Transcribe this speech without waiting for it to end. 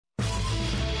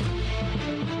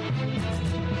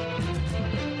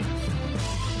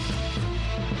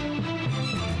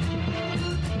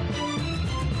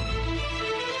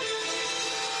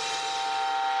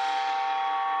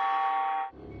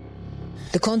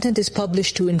The content is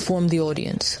published to inform the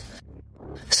audience.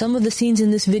 Some of the scenes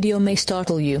in this video may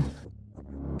startle you.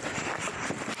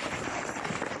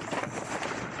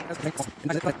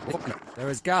 There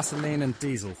is gasoline and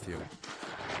diesel fuel.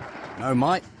 No,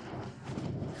 Mike?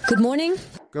 Good morning.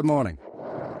 Good morning.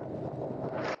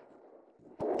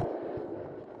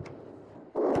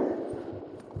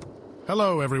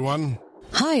 Hello, everyone.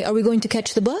 Hi, are we going to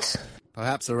catch the bus?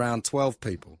 Perhaps around 12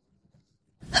 people.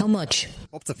 How much?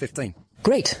 Up to 15.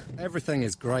 Great. Everything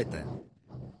is great there.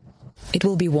 It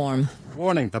will be warm.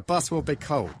 Warning, the bus will be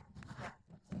cold.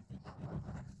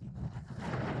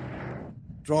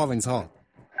 Driving's hot.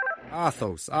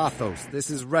 Arthos, this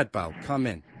is Red Bell. Come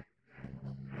in.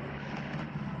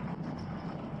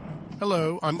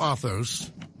 Hello, I'm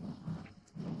Arthos.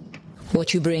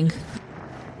 What you bring?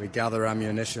 We gather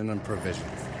ammunition and provisions.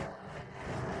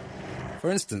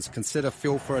 For instance, consider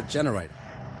fuel for a generator.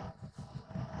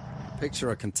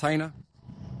 Picture a container,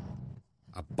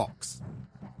 a box,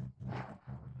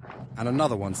 and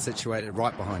another one situated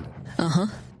right behind it. Uh-huh.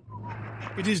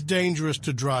 It is dangerous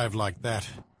to drive like that.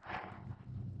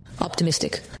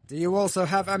 Optimistic. Do you also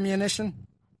have ammunition?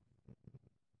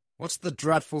 What's the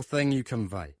dreadful thing you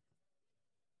convey?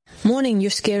 Morning,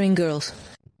 you're scaring girls.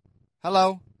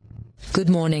 Hello? Good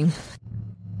morning.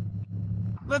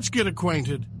 Let's get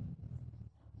acquainted.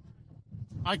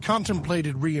 I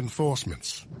contemplated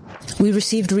reinforcements. We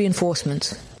received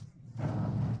reinforcements.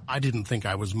 I didn't think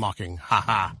I was mocking.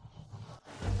 Ha-ha.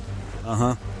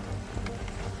 Uh-huh.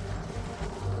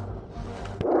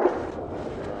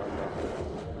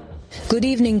 Good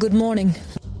evening, good morning.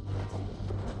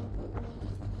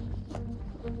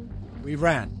 We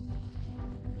ran.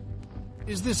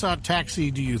 Is this our taxi,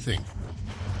 do you think?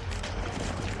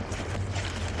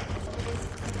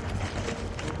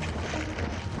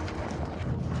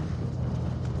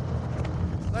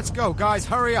 Let's go, guys.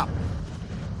 Hurry up.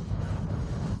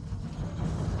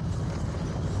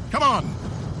 Come on!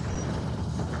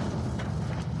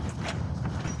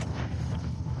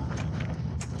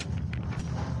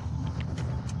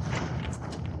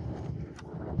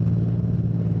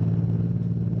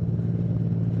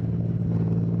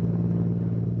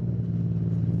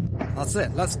 That's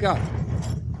it. Let's go.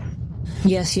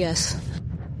 Yes, yes.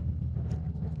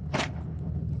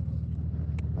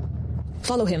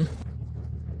 Follow him.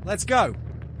 Let's go.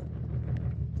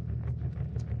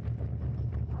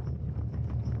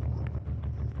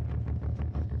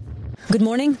 Good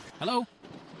morning. Hello?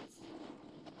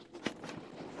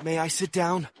 May I sit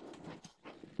down?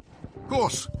 Of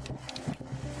course.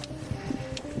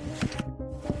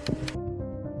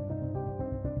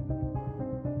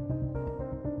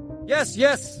 Yes,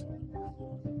 yes.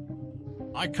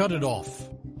 I cut it off.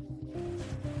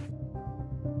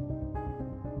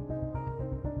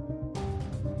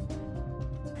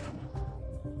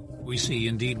 We see,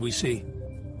 indeed we see.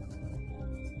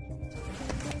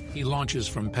 He launches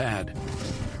from pad.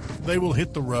 They will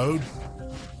hit the road.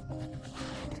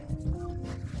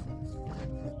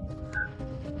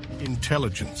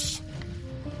 Intelligence.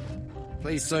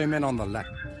 Please zoom in on the left.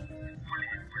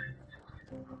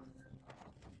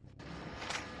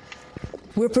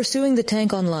 We're pursuing the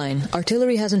tank online.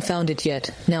 Artillery hasn't found it yet.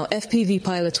 Now FPV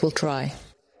pilots will try.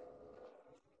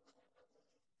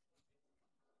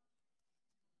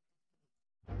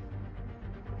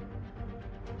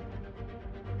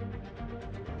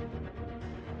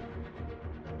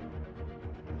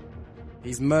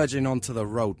 He's merging onto the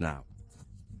road now.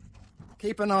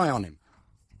 Keep an eye on him.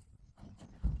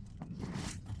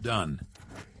 Done.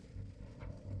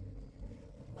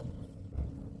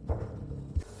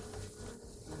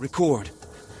 Record.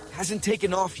 Hasn't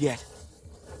taken off yet.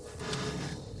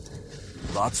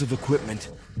 Lots of equipment.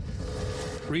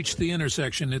 Reach the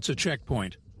intersection, it's a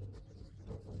checkpoint.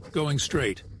 Going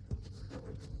straight.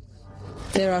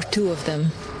 There are two of them.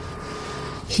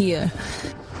 Here.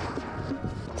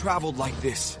 Traveled like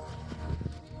this.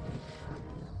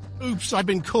 Oops, I've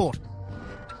been caught.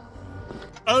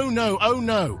 Oh no, oh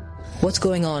no. What's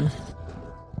going on?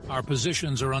 Our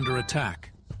positions are under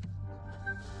attack.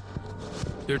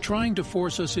 They're trying to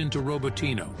force us into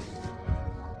Roботiного.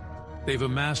 They've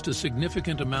amassed a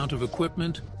significant amount of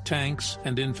equipment, tanks,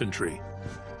 and infantry.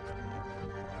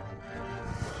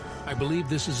 I believe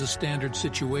this is a standard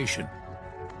situation.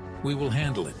 We will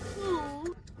handle it.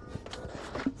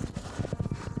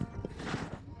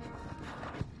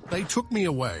 They took me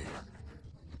away.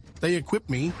 They equipped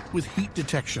me with heat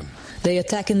detection. They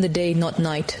attack in the day, not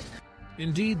night.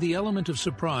 Indeed, the element of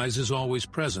surprise is always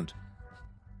present,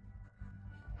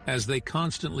 as they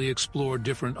constantly explore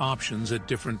different options at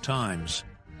different times.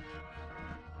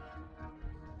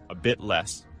 A bit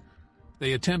less.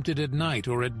 They attempt it at night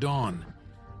or at dawn.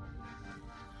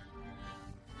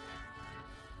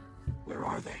 Where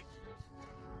are they?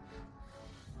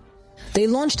 They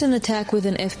launched an attack with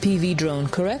an FPV drone,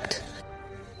 correct?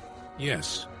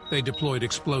 Yes, they deployed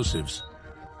explosives.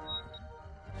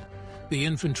 The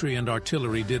infantry and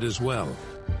artillery did as well.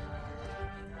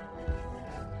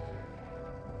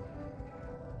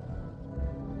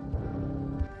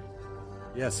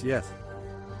 Yes, yes.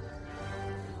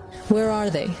 Where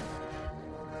are they?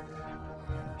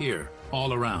 Here,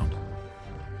 all around.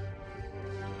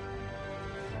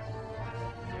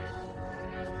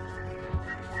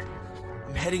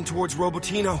 I'm heading towards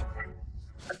Roботиного.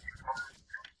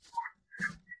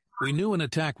 We knew an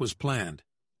attack was planned.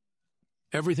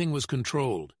 Everything was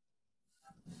controlled.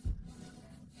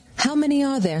 How many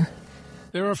are there?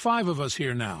 There are 5 of us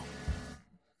here now.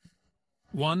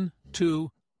 1, 2,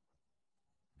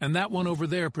 and that one over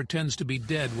there pretends to be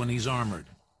dead when he's armored.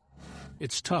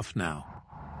 It's tough now.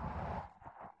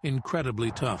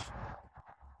 Incredibly tough.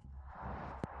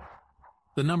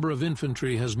 The number of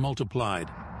infantry has multiplied.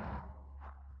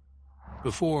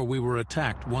 Before, we were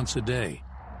attacked once a day.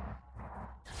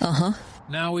 Uh-huh.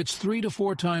 Now it's 3 to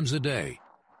 4 times a day.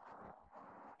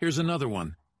 Here's another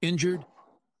one, injured.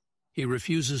 He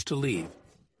refuses to leave.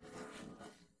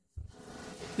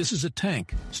 This is a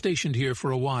tank, stationed here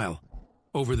for a while.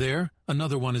 Over there,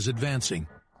 another one is advancing,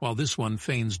 while this one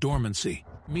feigns dormancy.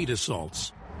 Meat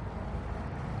assaults.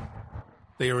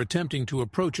 They are attempting to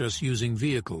approach us using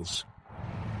vehicles.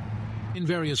 In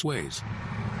various ways.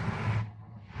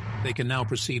 They can now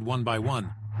proceed 1 by 1,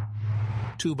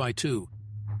 2 by 2,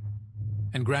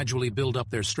 and gradually build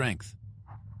up their strength.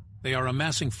 They are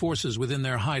amassing forces within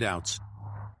their hideouts,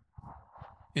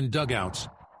 in dugouts,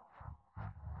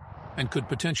 and could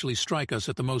potentially strike us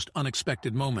at the most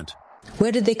unexpected moment.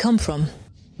 Where did they come from?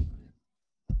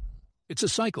 It's a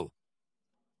cycle.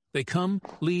 They come,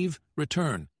 leave,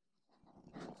 return.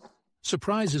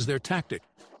 Surprise is their tactic.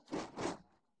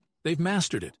 They've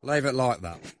mastered it. Leave it like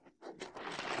that.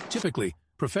 Typically,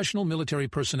 professional military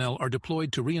personnel are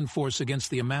deployed to reinforce against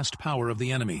the amassed power of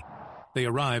the enemy. They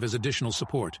arrive as additional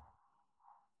support.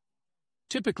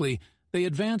 Typically, they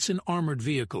advance in armored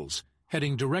vehicles,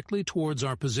 heading directly towards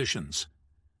our positions.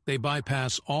 They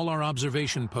bypass all our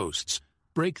observation posts,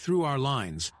 break through our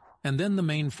lines, and then the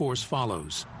main force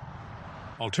follows.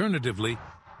 Alternatively,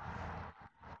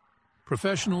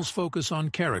 professionals focus on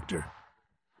character.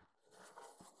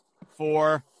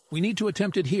 4. We need to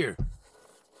attempt it here.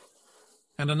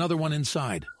 And another one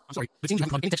inside. I'm sorry, it seems you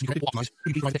haven't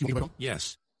intentionally.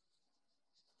 Yes.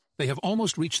 They have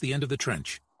almost reached the end of the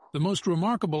trench. The most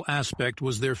remarkable aspect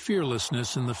was their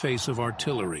fearlessness in the face of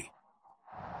artillery.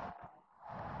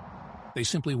 They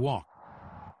simply walk.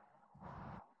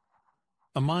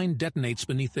 A mine detonates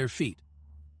beneath their feet,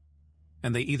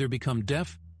 and they either become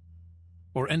deaf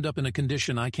or end up in a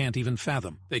condition I can't even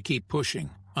fathom. They keep pushing,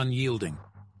 unyielding.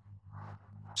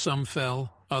 Some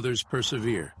fell, others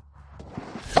persevere.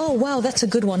 Oh, wow, that's a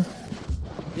good one.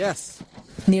 Yes.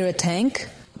 Near a tank?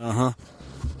 Uh-huh.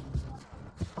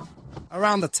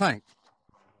 Around the tank.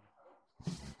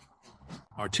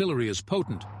 Artillery is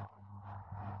potent,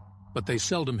 but they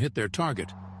seldom hit their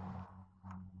target.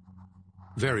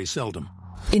 Very seldom.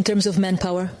 In terms of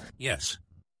manpower? Yes.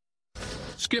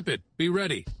 Skip it. Be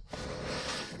ready.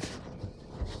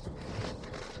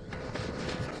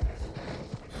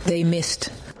 They missed.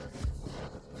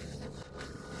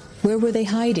 Where were they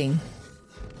hiding?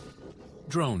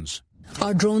 Drones.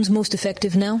 Are drones most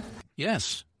effective now?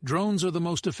 Yes, drones are the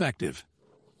most effective.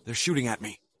 They're shooting at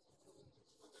me.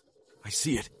 I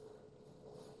see it.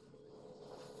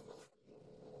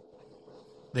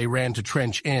 They ran to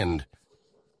trench end.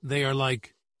 They are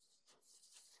like...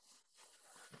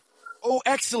 Oh,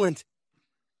 excellent!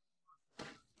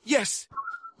 Yes!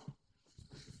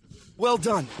 Well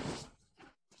done.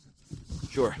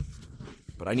 Sure,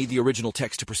 but I need the original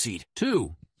text to proceed.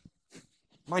 2.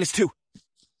 -2.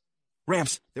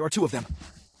 Ramps, there are 2 of them.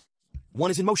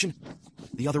 One is in motion,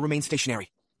 the other remains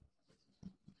stationary.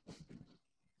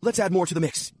 Let's add more to the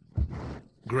mix.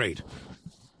 Great.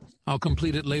 I'll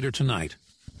complete it later tonight.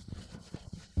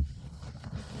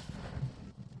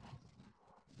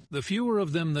 The fewer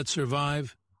of them that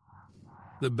survive,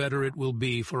 the better it will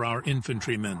be for our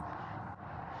infantrymen.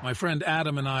 My friend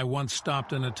Adam and I once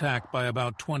stopped an attack by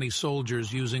about 20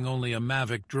 soldiers using only a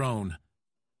Mavic drone.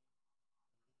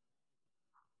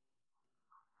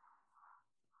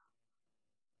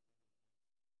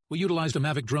 We utilized a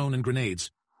Mavic drone and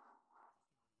grenades.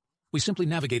 We simply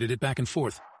navigated it back and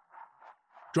forth,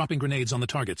 dropping grenades on the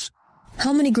targets.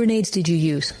 How many grenades did you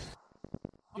use?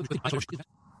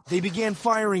 They began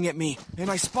firing at me, and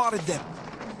I spotted them.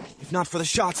 If not for the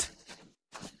shots,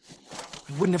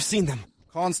 I wouldn't have seen them.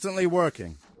 Constantly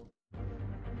working.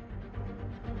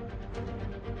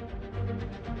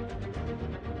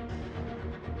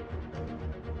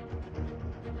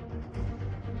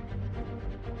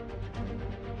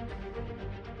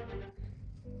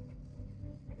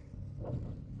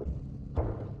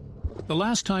 The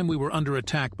last time we were under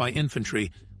attack by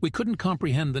infantry, we couldn't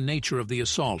comprehend the nature of the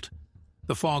assault.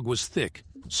 The fog was thick,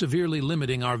 severely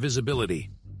limiting our visibility.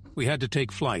 We had to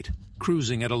take flight,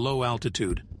 cruising at a low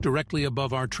altitude, directly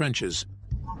above our trenches.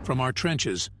 From our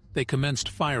trenches, they commenced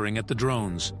firing at the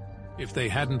drones. If they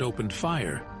hadn't opened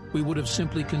fire, we would have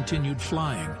simply continued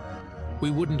flying.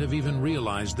 We wouldn't have even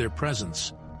realized their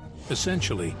presence.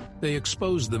 Essentially, they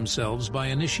exposed themselves by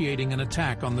initiating an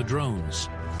attack on the drones.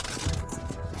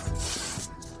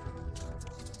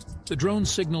 The drone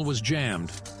signal was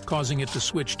jammed, causing it to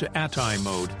switch to ATI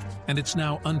mode, and it's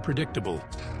now unpredictable.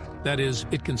 That is,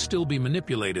 it can still be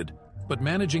manipulated, but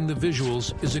managing the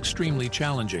visuals is extremely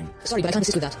challenging. Sorry, but I can't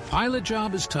assist with that. Pilot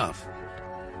job is tough.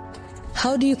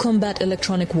 How do you combat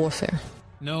electronic warfare?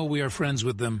 No, we are friends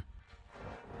with them.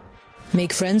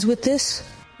 Make friends with this?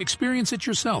 Experience it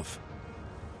yourself.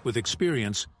 With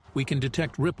experience, we can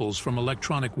detect ripples from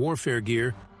electronic warfare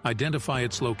gear, identify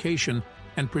its location,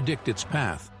 and predict its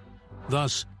path.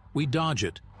 Thus, we dodge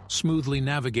it, smoothly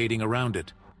navigating around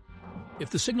it. If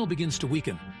the signal begins to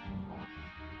weaken,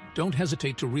 don't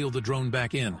hesitate to reel the drone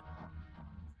back in.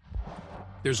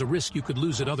 There's a risk you could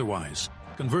lose it otherwise.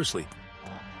 Conversely,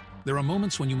 there are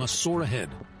moments when you must soar ahead.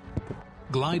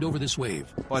 Glide over this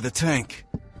wave. By the tank.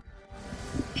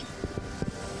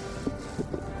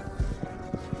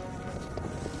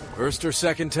 First or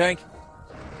second tank?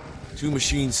 Two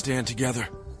machines stand together.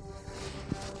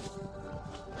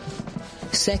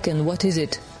 Second, what is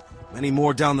it? Many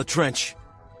more down the trench.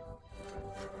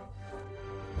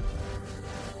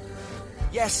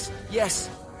 Yes, yes.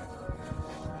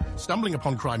 Stumbling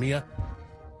upon Crimea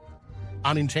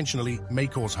unintentionally may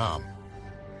cause harm.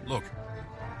 Look,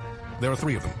 there are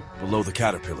 3 of them. Below the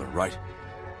caterpillar, right?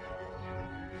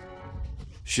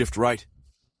 Shift right,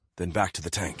 then back to the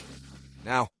tank.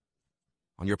 Now,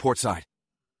 on your port side.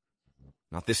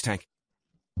 Not this tank,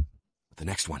 but the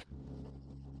next one.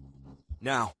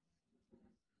 Now,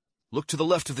 look to the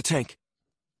left of the tank.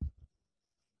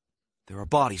 There are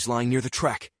bodies lying near the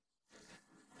track.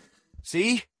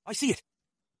 See? I see it.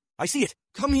 I see it.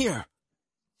 Come here.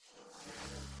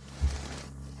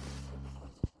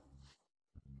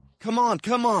 Come on,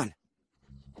 come on.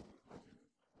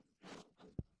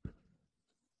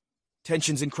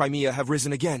 Tensions in Crimea have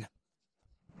risen again.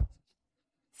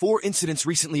 4 incidents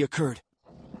recently occurred.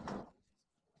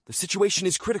 The situation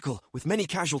is critical, with many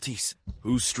casualties.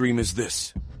 Whose stream is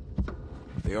this?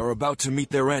 They are about to meet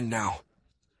their end now.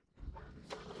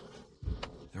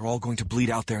 They're all going to bleed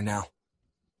out there now.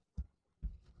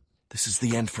 This is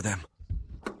the end for them.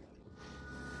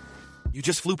 You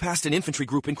just flew past an infantry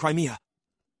group in Crimea,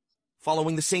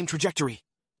 following the same trajectory.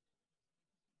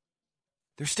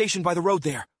 They're stationed by the road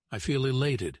there. I feel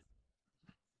elated.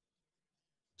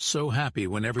 So happy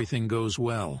when everything goes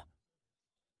well.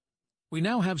 We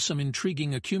now have some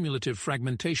intriguing accumulative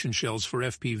fragmentation shells for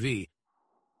FPV,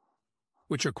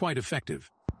 which are quite effective.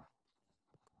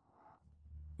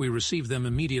 We receive them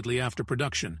immediately after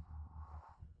production,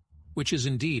 which is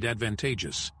indeed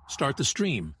advantageous. Start the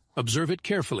stream, observe it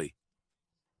carefully,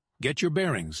 get your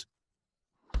bearings,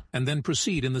 and then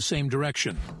proceed in the same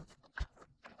direction.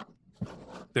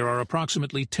 There are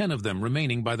approximately 10 of them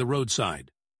remaining by the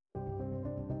roadside.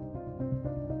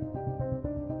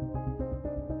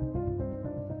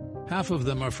 Half of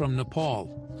them are from Nepal.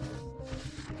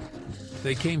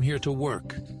 They came here to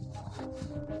work.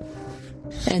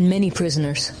 And many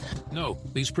prisoners. No,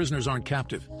 these prisoners aren't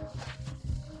captive.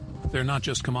 They're not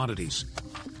just commodities.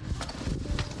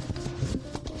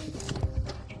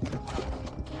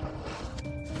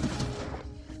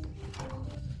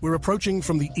 We're approaching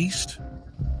from the east,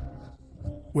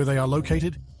 where they are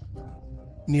located,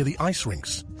 near the ice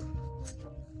rinks.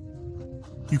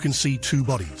 You can see 2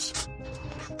 bodies.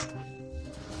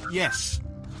 Yes.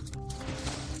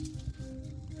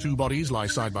 2 bodies lie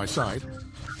side by side.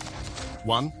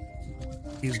 1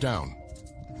 is down.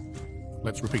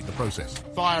 Let's repeat the process.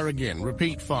 Fire again.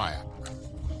 Repeat fire.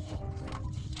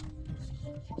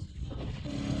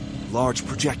 Large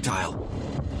projectile.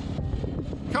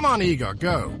 Come on, Igor,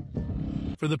 go.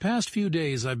 For the past few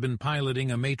days, I've been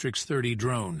piloting a Matrix 30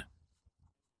 drone.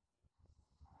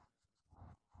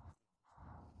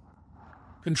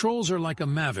 Controls are like a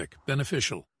Mavic,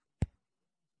 beneficial.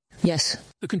 Yes.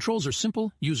 The controls are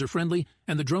simple, user-friendly,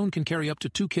 and the drone can carry up to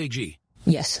 2 kg.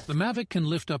 Yes. The Mavic can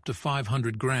lift up to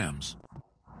 500 grams.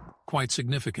 Quite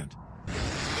significant.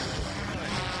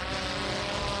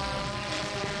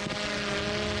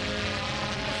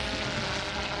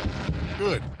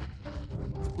 Good.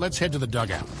 Let's head to the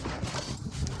dugout.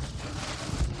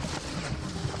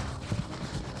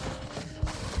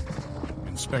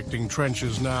 Inspecting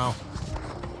trenches now.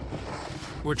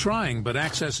 We're trying, but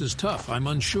access is tough. I'm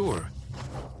unsure.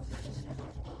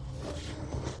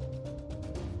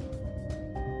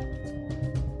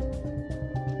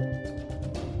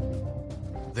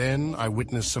 Then I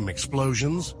witnessed some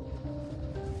explosions.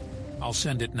 I'll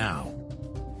send it now.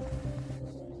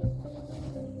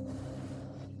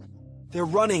 They're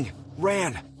running.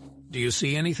 Ran. Do you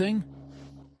see anything?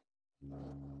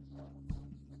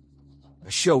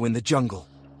 A show in the jungle.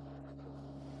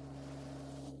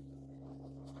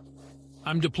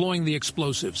 I'm deploying the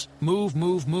explosives. Move,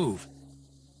 move, move.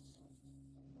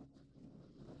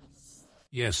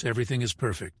 Yes, everything is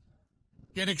perfect.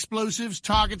 Get explosives,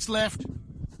 targets left.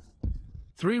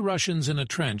 3 Russians in a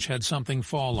trench had something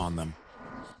fall on them.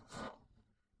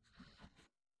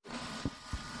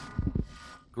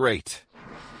 Great.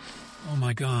 Oh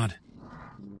my God.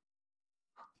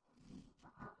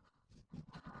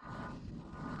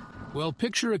 Well,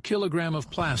 picture a kilogram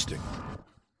of plastic.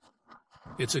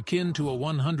 It's akin to a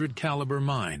 100 caliber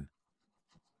mine.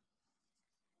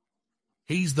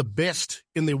 He's the best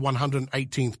in the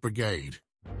 118th Brigade.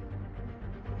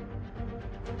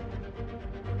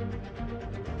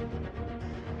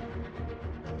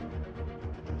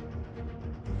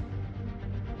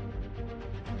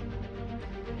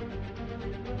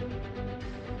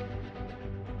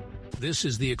 This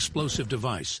is the explosive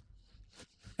device,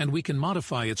 and we can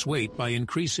modify its weight by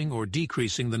increasing or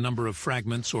decreasing the number of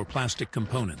fragments or plastic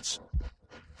components.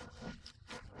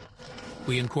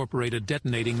 We incorporate a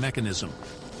detonating mechanism.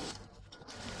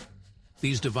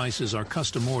 These devices are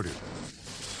custom ordered.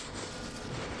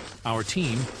 Our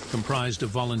team, comprised of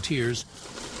volunteers,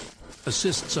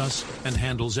 assists us and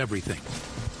handles everything.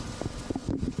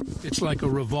 It's like a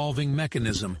revolving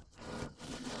mechanism.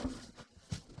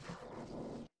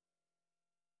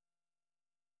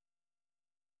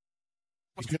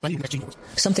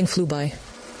 Something flew by.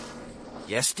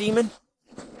 Yes, Demon?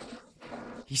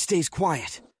 He stays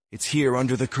quiet. It's here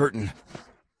under the curtain.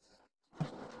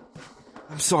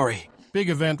 I'm sorry. Big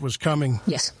event was coming.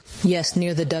 Yes. Yes,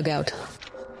 near the dugout.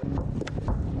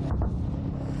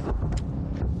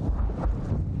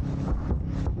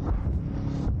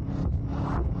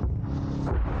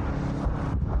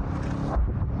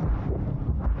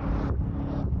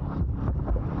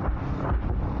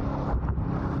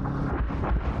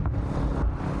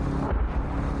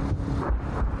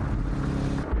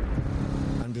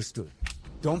 Understood.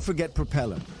 Don't forget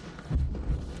propeller.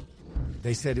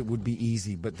 They said it would be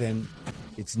easy, but then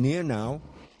it's near now.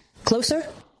 Closer?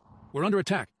 We're under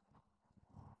attack.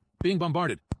 Being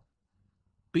bombarded.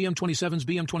 BM-27s,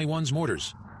 BM-21s,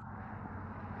 mortars.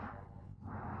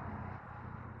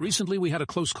 Recently we had a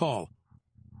close call.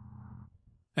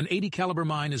 An 80 caliber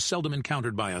mine is seldom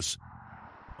encountered by us.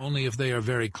 Only if they are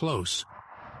very close.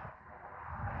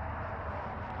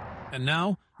 And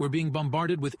now, we're being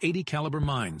bombarded with 80 caliber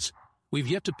mines. We've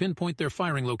yet to pinpoint their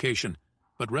firing location,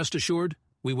 but rest assured,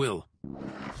 we will.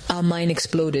 Our mine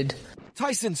exploded.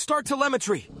 Tyson, start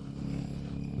telemetry!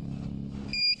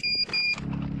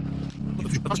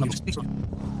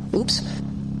 Oops.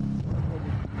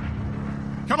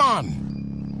 Come on!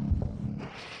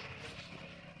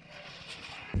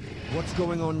 What's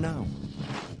going on now?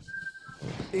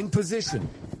 In position.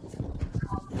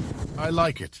 I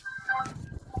like it.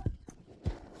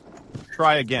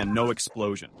 Try again, no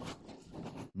explosion.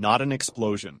 Not an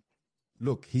explosion.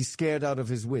 Look, he's scared out of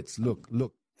his wits. Look,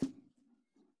 look.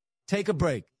 Take a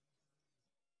break.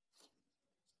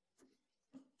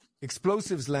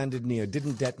 Explosives landed near,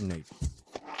 didn't detonate.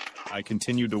 I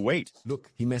continue to wait. Look,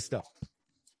 he messed up.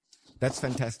 That's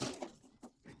fantastic.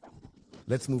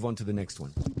 Let's move on to the next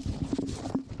one.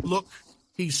 Look,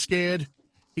 he's scared.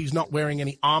 He's not wearing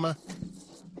any armor.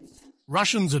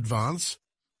 Russians advance.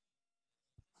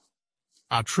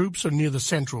 Our troops are near the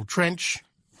central trench.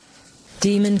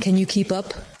 Demon, can you keep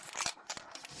up?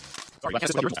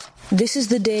 This is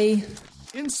the day.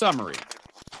 In summary,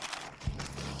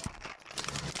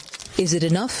 Is it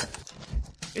enough?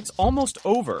 it's almost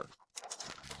over.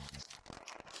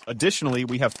 Additionally,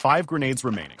 we have 5 grenades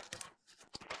remaining.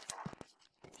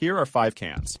 Here are 5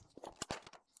 cans.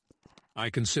 I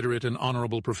consider it an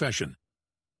honorable profession.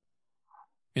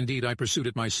 Indeed, I pursued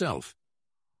it myself.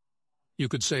 You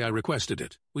could say I requested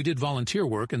it. We did volunteer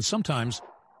work, and sometimes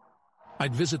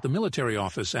I'd visit the military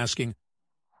office asking,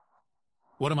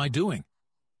 "What am I doing?"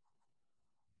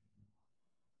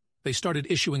 They started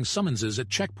issuing summonses at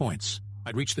checkpoints.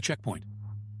 I'd reach the checkpoint,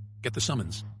 get the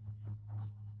summons.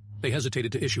 They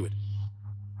hesitated to issue it.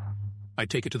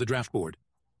 I'd take it to the draft board.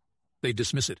 They'd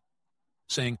dismiss it,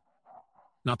 saying,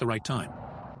 "Not the right time."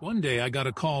 One day I got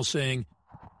a call saying,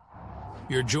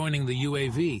 "You're joining the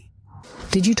UAV."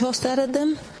 Did you toss that at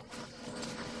them?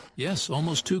 Yes,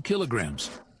 almost 2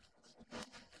 kilograms.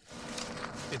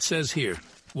 It says here,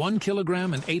 1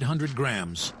 kilogram and 800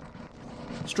 grams.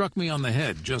 Struck me on the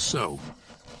head, just so.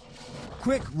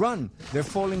 Quick, run! They're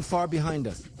falling far behind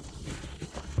us.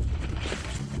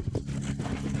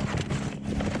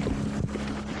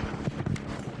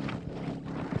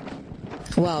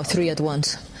 Wow, 3 at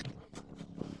once.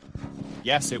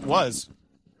 Yes, it was.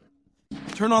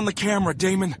 Turn on the camera,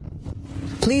 Damon.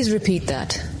 Please repeat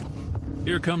that.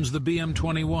 Here comes the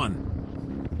BM-21.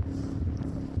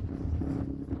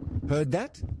 Heard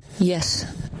that? Yes.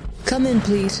 Come in,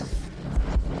 please.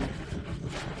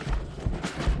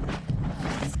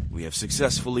 We have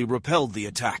successfully repelled the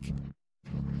attack.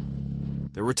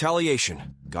 The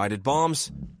retaliation, guided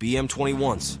bombs,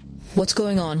 BM-21s. What's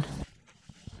going on?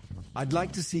 I'd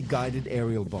like to see guided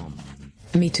aerial bomb.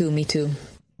 Me too, me too.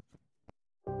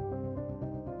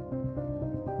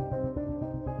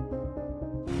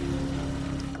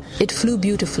 It flew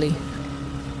beautifully.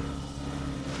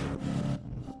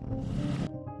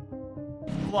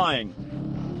 Flying.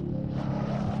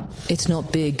 It's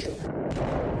not big.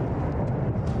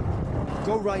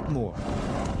 Go right more.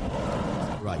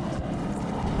 Right.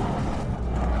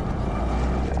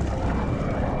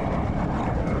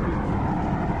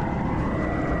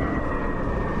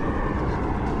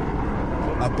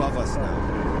 Above us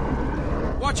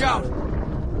now. Watch out!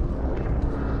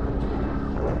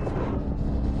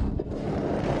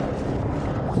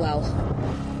 Wow.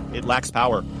 It lacks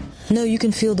power. No, you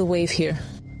can feel the wave here.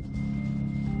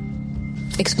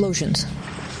 Explosions.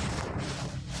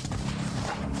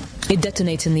 It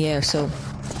detonates in the air, so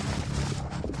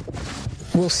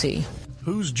we'll see.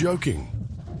 Who's joking?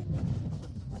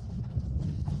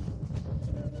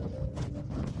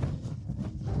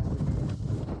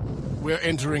 We're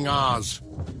entering ours.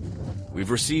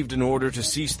 We've received an order to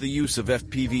cease the use of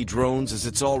FPV drones as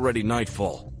it's already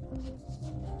nightfall.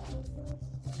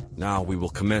 Now we will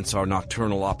commence our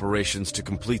nocturnal operations to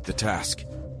complete the task.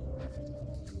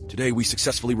 Today we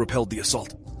successfully repelled the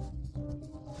assault.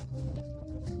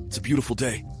 It's a beautiful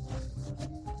day.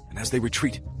 And as they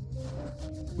retreat,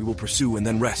 we will pursue and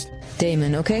then rest.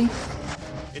 Damon, okay?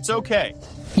 It's okay.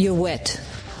 You're wet.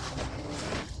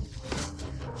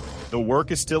 The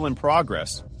work is still in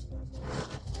progress.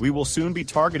 We will soon be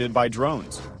targeted by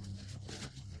drones.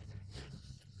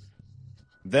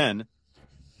 Then,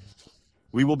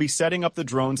 we will be setting up the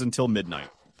drones until midnight.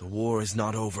 The war is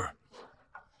not over.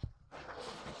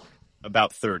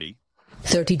 About 30.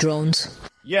 30 drones.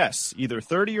 Yes, either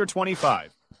 30 or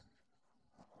 25.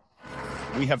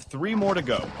 We have 3 more to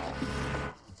go.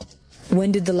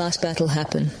 When did the last battle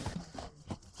happen?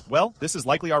 Well, this is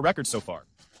likely our record so far.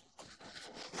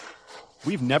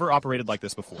 We've never operated like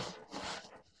this before.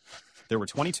 There were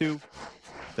 22,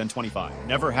 then 25.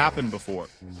 Never happened before.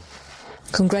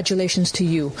 Congratulations to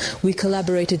you. We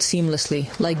collaborated seamlessly,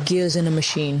 like gears in a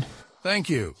machine. Thank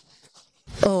you.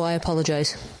 Oh, I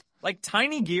apologize. Like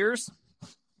tiny gears?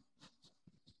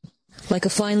 Like a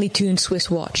finely tuned Swiss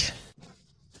watch.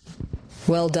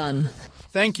 Well done.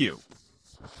 Thank you.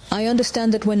 I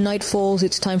understand that when night falls,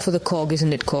 it's time for the cog,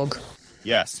 isn't it, Cog?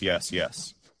 Yes, yes,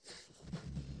 yes.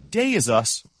 Day is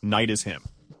us, night is him.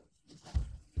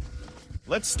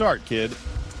 Let's start, kid.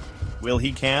 Will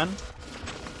he can?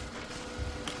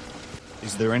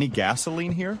 Is there any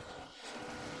gasoline here?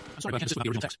 I'm sorry, but I can't assist with the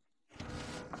original text.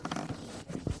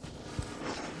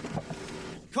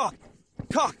 Cock!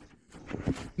 Cock!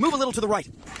 Move a little to the right.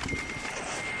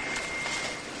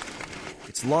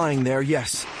 It's lying there,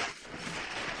 yes.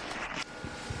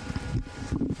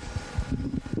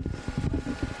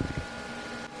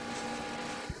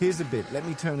 Here's a bit. Let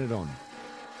me turn it on.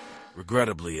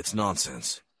 Regrettably, it's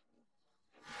nonsense.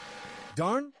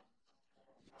 Darn?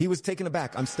 He was taken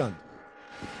aback. I'm stunned.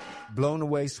 Blown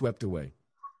away, swept away.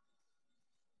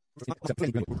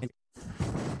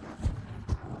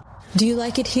 Do you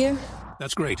like it here?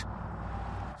 That's great.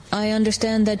 I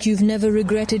understand that you've never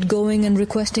regretted going and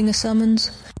requesting a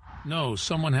summons? No,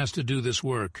 someone has to do this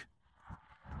work.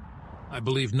 I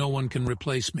believe no one can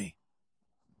replace me.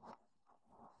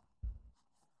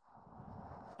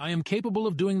 I am capable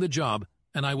of doing the job,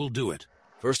 and I will do it.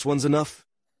 First one's enough.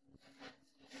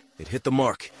 It hit the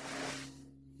mark.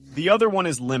 The other one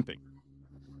is limping.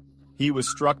 He was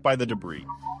struck by the debris.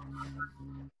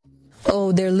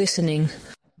 Oh, they're listening.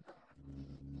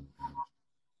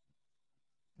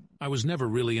 I was never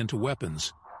really into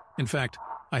weapons. In fact,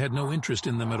 I had no interest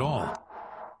in them at all.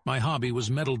 My hobby was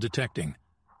metal detecting.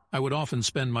 I would often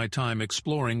spend my time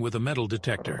exploring with a metal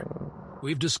detector.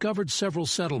 We've discovered several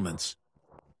settlements.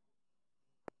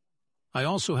 I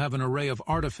also have an array of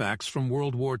artifacts from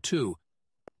World War II,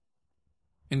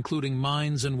 including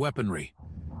mines and weaponry.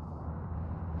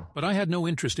 But I had no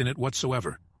interest in it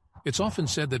whatsoever. It's often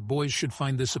said that boys should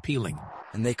find this appealing.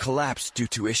 And they collapsed due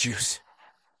to issues.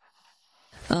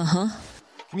 Uh-huh.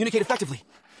 Communicate effectively.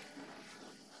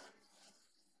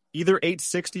 Either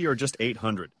 860 or just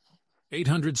 800.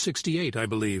 868, I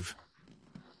believe.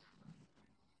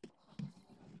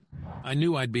 I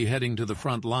knew I'd be heading to the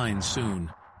front lines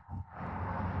soon.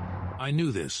 I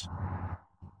knew this,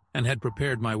 and had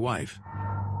prepared my wife.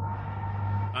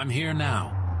 I'm here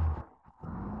now.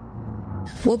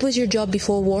 What was your job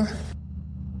before war?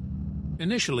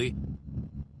 Initially,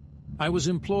 I was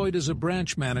employed as a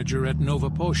branch manager at Nova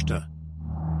Poshta.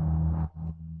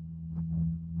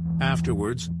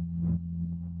 Afterwards,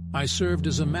 I served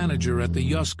as a manager at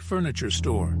the Yusk furniture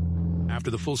store. After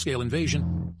the full-scale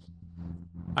invasion,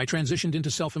 I transitioned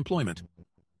into self-employment,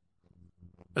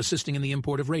 assisting in the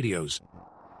import of radios.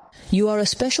 You are a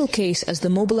special case as the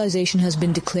mobilization has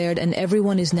been declared and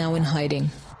everyone is now in hiding.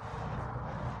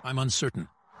 I'm uncertain.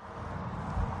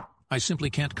 I simply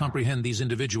can't comprehend these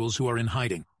individuals who are in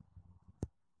hiding.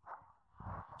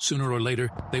 Sooner or later,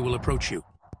 they will approach you.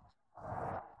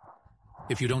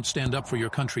 If you don't stand up for your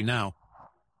country now,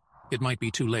 it might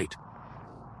be too late.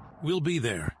 We'll be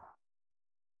there.